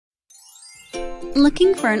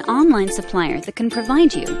Looking for an online supplier that can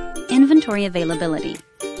provide you inventory availability,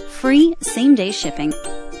 free same-day shipping,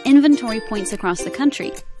 inventory points across the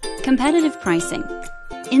country, competitive pricing,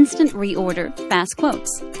 instant reorder, fast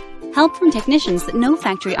quotes, help from technicians that know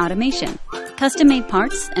factory automation, custom-made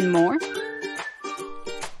parts, and more?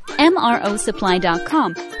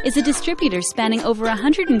 MROsupply.com is a distributor spanning over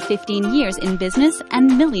 115 years in business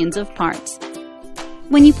and millions of parts.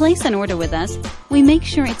 When you place an order with us, we make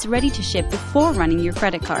sure it's ready to ship before running your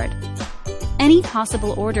credit card. Any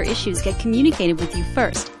possible order issues get communicated with you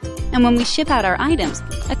first, and when we ship out our items,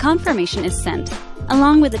 a confirmation is sent,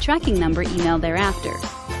 along with a tracking number emailed thereafter.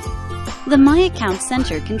 The My Account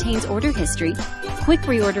Center contains order history, quick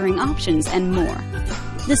reordering options, and more.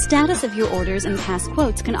 The status of your orders and past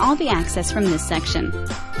quotes can all be accessed from this section.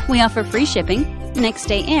 We offer free shipping,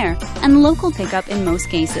 next-day air, and local pickup in most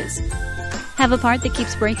cases. Have a part that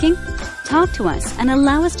keeps breaking? Talk to us and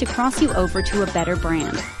allow us to cross you over to a better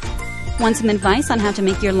brand. Want some advice on how to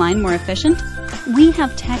make your line more efficient? We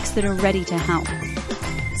have techs that are ready to help.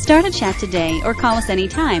 Start a chat today or call us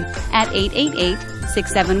anytime at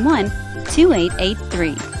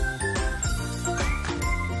 888-671-2883.